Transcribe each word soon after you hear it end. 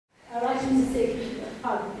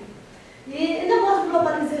family. And about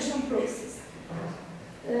globalization process.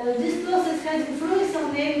 This process has influenced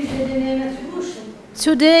on name and name attribution.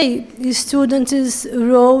 Today, students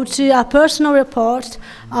wrote a personal report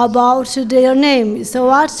about their name. So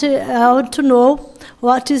what I want to know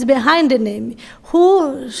what is behind the name.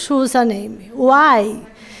 Who chose a name? Why?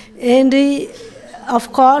 And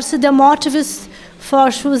of course, the motives for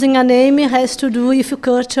choosing a name has to do with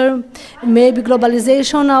culture, maybe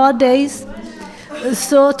globalization nowadays.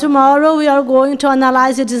 So tomorrow we are going to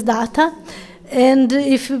analyze this data, and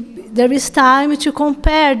if there is time to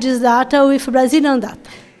compare this data with Brazilian data.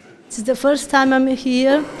 It's the first time I'm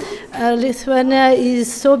here. Lithuania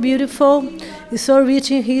is so beautiful, it's so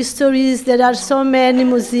rich in histories, there are so many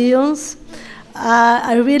museums.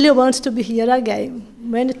 I really want to be here again,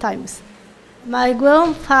 many times. My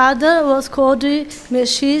grandfather was called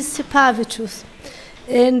Mečys Sipavičius,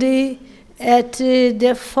 and at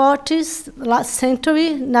the 40s, last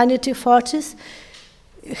century, 1940s,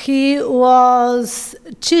 he was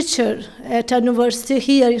teacher at a university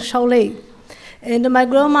here in Šiauliai. And my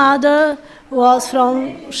grandmother was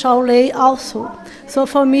from Šiauliai also. So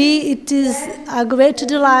for me, it is a great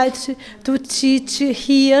delight to teach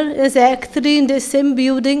here, exactly in the same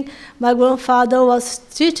building my grandfather was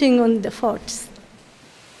teaching on the 40s.